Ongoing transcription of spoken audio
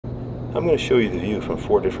I'm going to show you the view from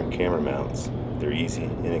 4 different camera mounts. They're easy,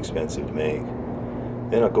 inexpensive to make.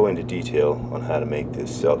 Then I'll go into detail on how to make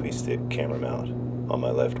this selfie stick camera mount on my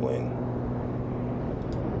left wing.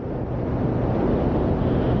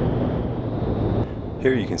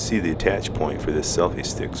 Here you can see the attach point for this selfie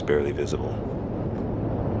stick is barely visible.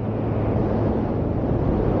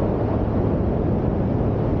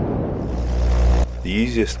 The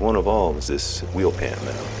easiest one of all is this wheel pant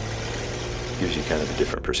mount. Gives you kind of a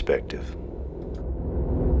different perspective.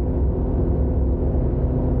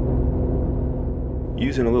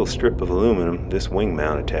 Using a little strip of aluminum, this wing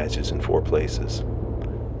mount attaches in 4 places.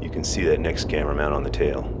 You can see that next camera mount on the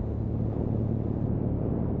tail.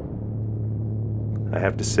 I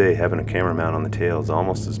have to say, having a camera mount on the tail is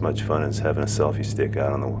almost as much fun as having a selfie stick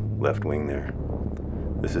out on the left wing there.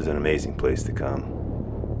 This is an amazing place to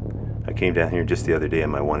come. I came down here just the other day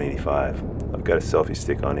on my 185. I've got a selfie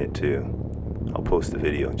stick on it too. I'll post the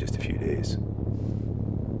video in just a few days.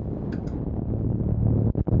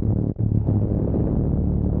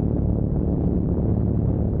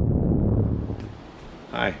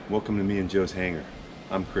 Hi, welcome to me and Joe's Hangar.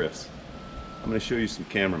 I'm Chris. I'm going to show you some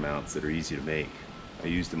camera mounts that are easy to make. I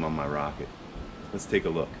used them on my rocket. Let's take a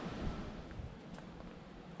look.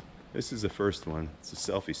 This is the first one. It's a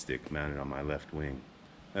selfie stick mounted on my left wing.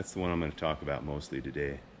 That's the one I'm going to talk about mostly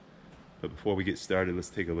today. But before we get started,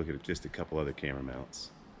 let's take a look at just a couple other camera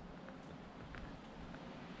mounts.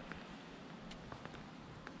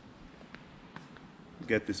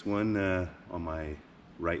 Got this one on my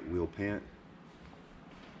right wheel pant,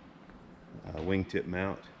 wingtip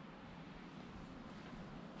mount,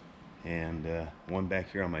 and one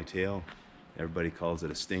back here on my tail. Everybody calls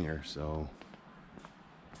it a stinger, so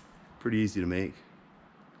pretty easy to make.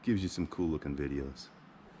 Gives you some cool looking videos.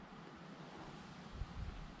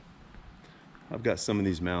 I've got some of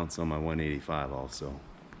these mounts on my 185 also.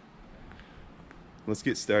 Let's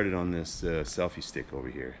get started on this selfie stick over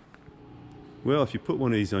here. Well, if you put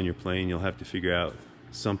one of these on your plane, you'll have to figure out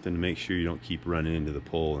something to make sure you don't keep running into the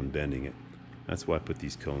pole and bending it. That's why I put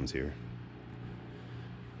these cones here.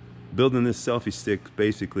 Building this selfie stick,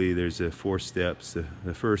 basically there's 4 steps.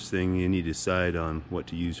 The first thing, you need to decide on what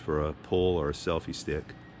to use for a pole or a selfie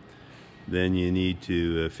stick. Then you need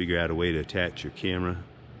to figure out a way to attach your camera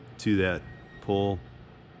to that pole,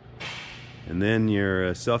 and then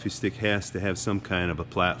your selfie stick has to have some kind of a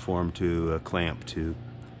platform to clamp to,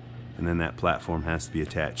 and then that platform has to be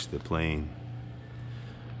attached to the plane.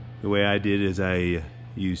 The way I did is I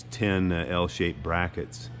used 10 L-shaped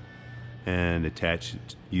brackets and attached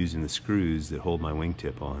it using the screws that hold my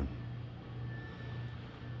wingtip on.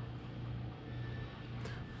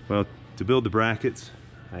 Well, to build the brackets,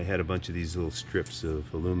 I had a bunch of these little strips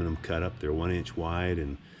of aluminum cut up. They're 1 inch wide,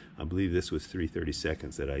 and I believe this was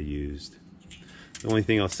 3/32 that I used. The only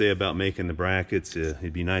thing I'll say about making the brackets,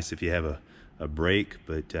 it'd be nice if you have a brake,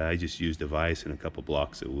 but I just used a vise and a couple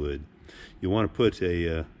blocks of wood. You want to put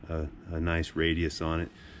a nice radius on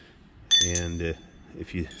it, and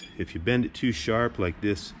if you bend it too sharp like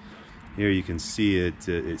this, here you can see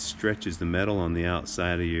it stretches the metal on the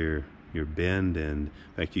outside of your bend, and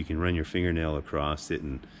in fact you can run your fingernail across it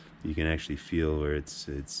and you can actually feel where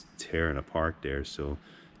it's tearing apart there. So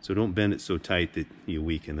don't bend it so tight that you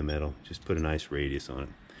weaken the metal. Just put a nice radius on it.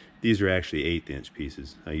 These are actually 1/8 inch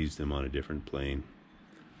pieces. I used them on a different plane.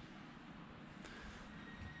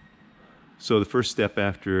 So the first step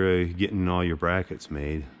after getting all your brackets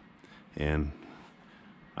made, and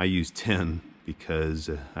I used 10 because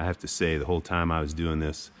I have to say the whole time I was doing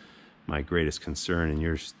this, my greatest concern, and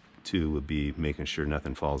yours too, would be making sure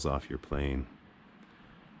nothing falls off your plane.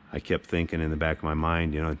 I kept thinking in the back of my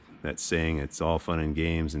mind, you know, that saying, it's all fun and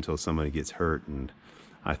games until somebody gets hurt, and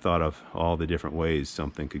I thought of all the different ways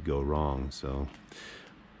something could go wrong. So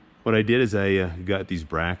what I did is I got these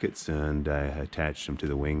brackets and I attached them to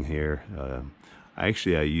the wing here. I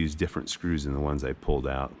used different screws than the ones I pulled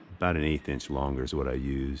out. About an 1/8 inch longer is what I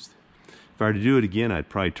used. If I were to do it again, I'd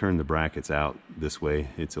probably turn the brackets out this way.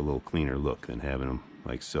 It's a little cleaner look than having them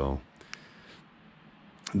like so.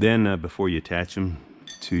 Then before you attach them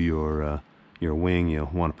to your wing, you'll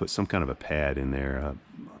want to put some kind of a pad in there.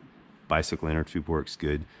 Bicycle inner tube works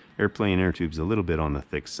good. Airplane inner tube's a little bit on the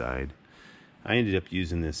thick side. I ended up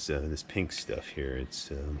using this pink stuff here.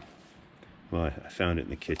 It's well, I found it in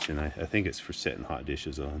the kitchen. I think it's for setting hot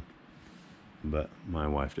dishes on, but my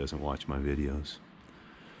wife doesn't watch my videos.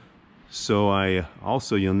 So I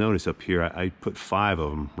also, you'll notice up here, I put 5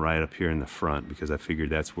 of them right up here in the front because I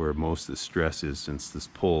figured that's where most of the stress is, since this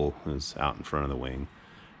pole is out in front of the wing.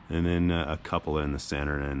 And then a couple in the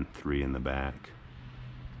center and 3 in the back.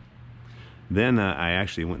 Then I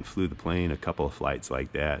actually went and flew the plane a couple of flights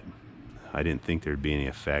like that. I didn't think there'd be any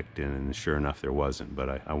effect, and sure enough there wasn't,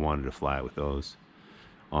 but I wanted to fly it with those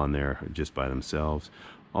on there just by themselves.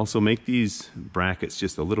 Also, make these brackets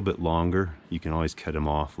just a little bit longer. You can always cut them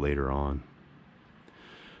off later on.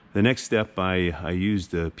 The next step, I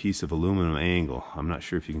used a piece of aluminum angle. I'm not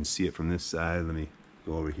sure if you can see it from this side. Let me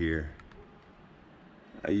go over here.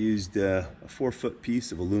 I used a 4-foot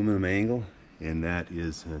piece of aluminum angle, and that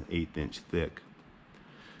is an 1/8 inch thick.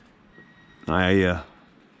 I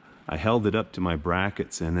held it up to my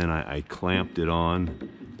brackets, and then I clamped it on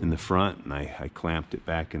in the front, and I clamped it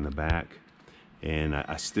back in the back. And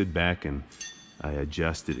I stood back and I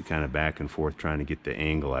adjusted it kind of back and forth, trying to get the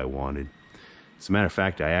angle I wanted. As a matter of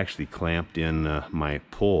fact, I actually clamped in my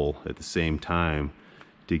pole at the same time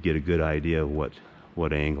to get a good idea of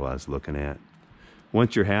what angle I was looking at.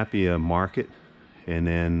 Once you're happy, mark it, and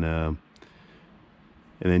then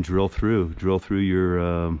drill through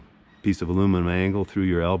your piece of aluminum angle through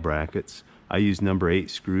your L brackets. I use number 8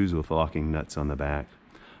 screws with locking nuts on the back.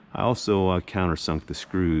 I also countersunk the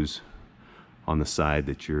screws on the side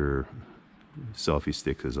that your selfie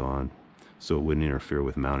stick is on, so it wouldn't interfere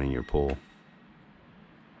with mounting your pole.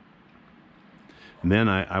 And then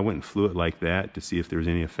I went and flew it like that to see if there was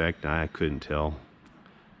any effect. I couldn't tell.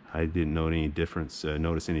 I didn't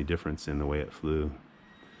notice any difference in the way it flew.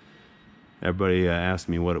 Everybody asked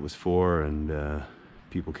me what it was for, and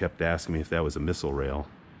people kept asking me if that was a missile rail.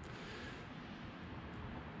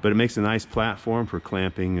 But it makes a nice platform for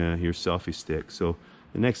clamping your selfie stick. So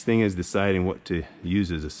the next thing is deciding what to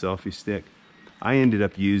use as a selfie stick. I ended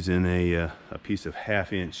up using a piece of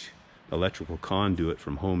 1/2 inch electrical conduit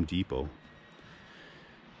from Home Depot.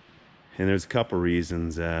 And there's a couple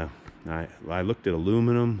reasons. I looked at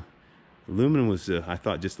aluminum. Aluminum was, I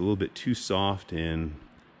thought, just a little bit too soft, and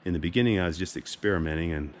in the beginning I was just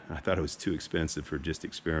experimenting, and I thought it was too expensive for just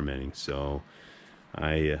experimenting. So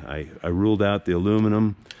I ruled out the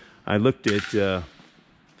aluminum. I looked at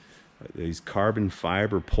these carbon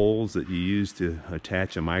fiber poles that you use to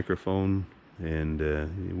attach a microphone, and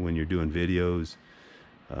when you're doing videos.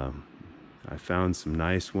 I found some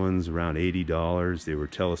nice ones around $80. They were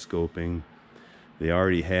telescoping. They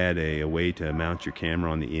already had a way to mount your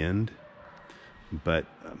camera on the end. But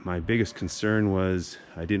my biggest concern was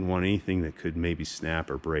I didn't want anything that could maybe snap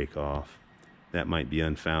or break off. That might be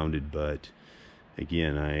unfounded, but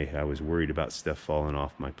again, I was worried about stuff falling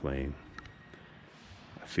off my plane.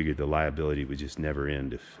 I figured the liability would just never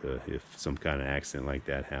end if some kind of accident like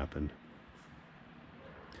that happened.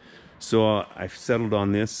 So I've settled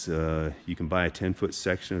on this. You can buy a 10-foot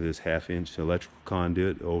section of this 1/2 inch electrical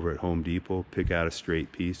conduit over at Home Depot. Pick out a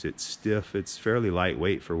straight piece. It's stiff, it's fairly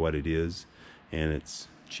lightweight for what it is, and it's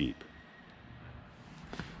cheap.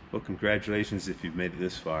 Well, congratulations if you've made it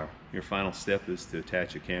this far. Your final step is to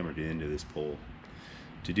attach a camera to the end of this pole.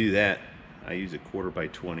 To do that, I use a 1/4 by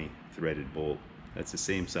 20 threaded bolt. That's the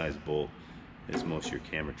same size bolt as most of your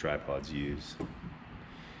camera tripods use.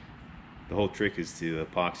 The whole trick is to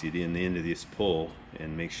epoxy it in the end of this pole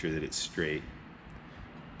and make sure that it's straight.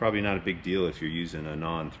 Probably not a big deal if you're using a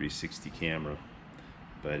non-360 camera,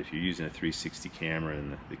 but if you're using a 360 camera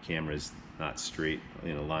and the camera is not straight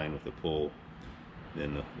in a line with the pole,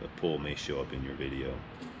 then the pole may show up in your video.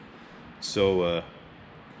 So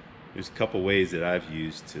there's a couple ways that I've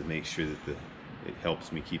used to make sure that it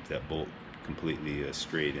helps me keep that bolt completely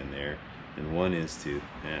straight in there. And one is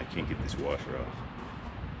I can't get this washer off.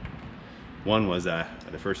 One was the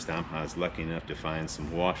first time I was lucky enough to find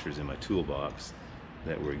some washers in my toolbox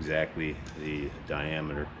that were exactly the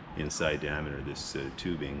diameter, inside diameter of this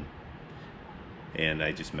tubing, and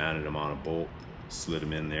I just mounted them on a bolt, slid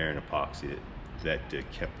them in there, and epoxied it. That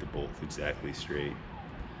kept the bolt exactly straight.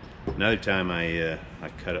 Another time I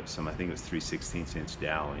cut up some, I think it was 3/16 inch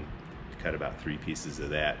doweling. Cut about 3 pieces of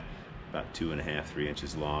that, about 2.5, 3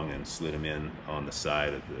 inches long, and slid them in on the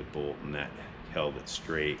side of the bolt, and that held it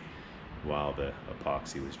straight while the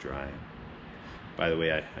epoxy was drying. By the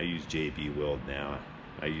way, I use JB Weld now.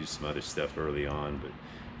 I used some other stuff early on, but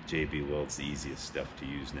JB Weld's the easiest stuff to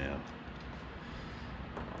use now.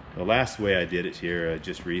 The last way I did it here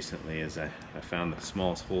just recently is I found the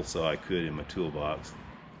smallest hole saw I could in my toolbox,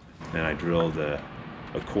 and I drilled a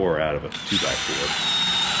core out of a 2x4.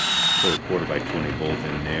 Put a 1/4 by 20 bolt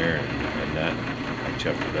in there, and that I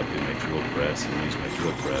chucked it up in my drill press and used my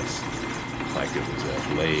drill press like it was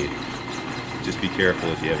a lathe. Just be careful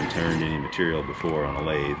if you haven't turned any material before on a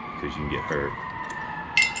lathe, because you can get hurt.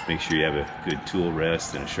 Make sure you have a good tool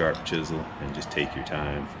rest and a sharp chisel, and just take your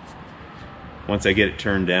time. Once I get it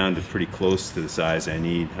turned down to pretty close to the size I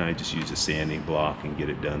need, I just use a sanding block and get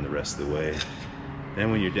it done the rest of the way.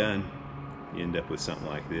 Then when you're done, you end up with something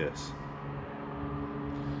like this.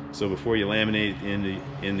 So before you laminate in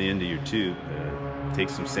the end of your tube, take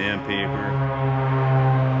some sandpaper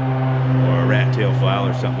or a rat tail file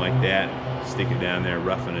or something like that, stick it down there,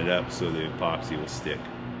 roughen it up so the epoxy will stick.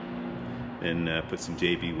 Then put some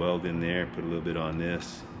JB Weld in there, put a little bit on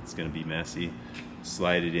this. It's going to be messy.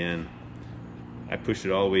 Slide it in. I push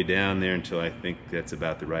it all the way down there until I think that's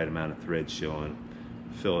about the right amount of thread showing.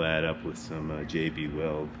 Fill that up with some JB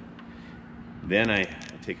Weld. Then I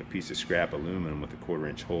take a piece of scrap aluminum with a 1/4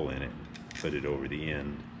 inch hole in it, put it over the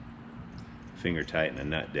end. Finger tighten a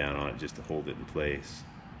nut down on it just to hold it in place.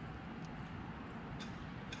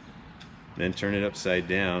 Then turn it upside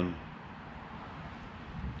down.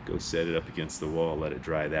 Go set it up against the wall, let it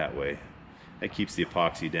dry that way. That keeps the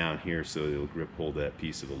epoxy down here so it'll grip hold that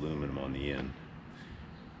piece of aluminum on the end.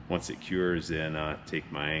 Once it cures, then I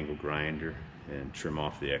take my angle grinder and trim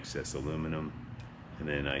off the excess aluminum, and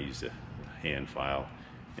then I use a hand file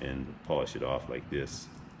and polish it off like this.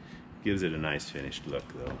 Gives it a nice finished look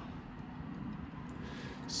though.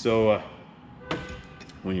 So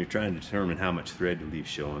when you're trying to determine how much thread to leave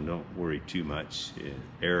showing, don't worry too much.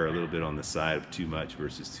 Err a little bit on the side of too much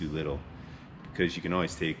versus too little, because you can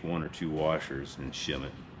always take 1 or 2 washers and shim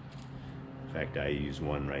it. In fact, I use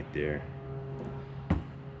one right there.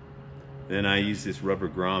 Then I use this rubber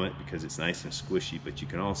grommet because it's nice and squishy, but you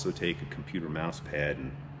can also take a computer mouse pad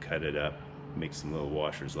and cut it up, make some little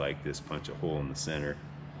washers like this, punch a hole in the center.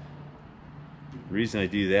 The reason I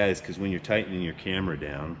do that is because when you're tightening your camera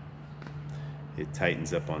down, it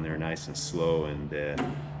tightens up on there nice and slow, and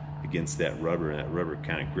against that rubber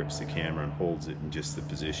kind of grips the camera and holds it in just the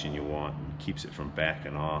position you want and keeps it from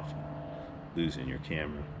backing off, losing your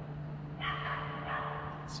camera.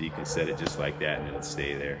 So you can set it just like that and it'll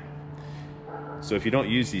stay there. So if you don't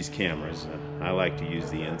use these cameras, I like to use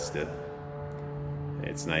the Insta.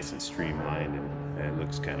 It's nice and streamlined and it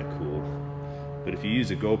looks kind of cool. But if you use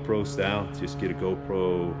a GoPro style, just get a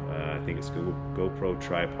GoPro, I think it's GoPro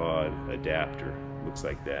tripod adapter. Looks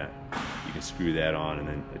like that. You can screw that on and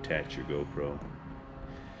then attach your GoPro.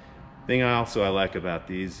 Thing I like about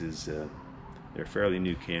these is they're fairly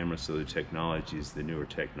new cameras, so the technology is the newer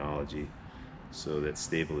technology, so that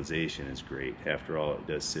stabilization is great. After all, it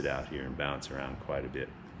does sit out here and bounce around quite a bit.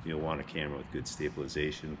 You'll want a camera with good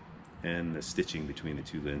stabilization, and the stitching between the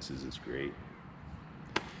 2 lenses is great.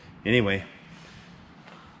 Anyway,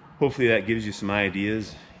 hopefully that gives you some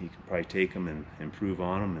ideas. You can probably take them and improve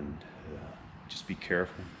on them, and just be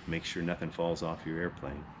careful. Make sure nothing falls off your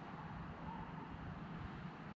airplane.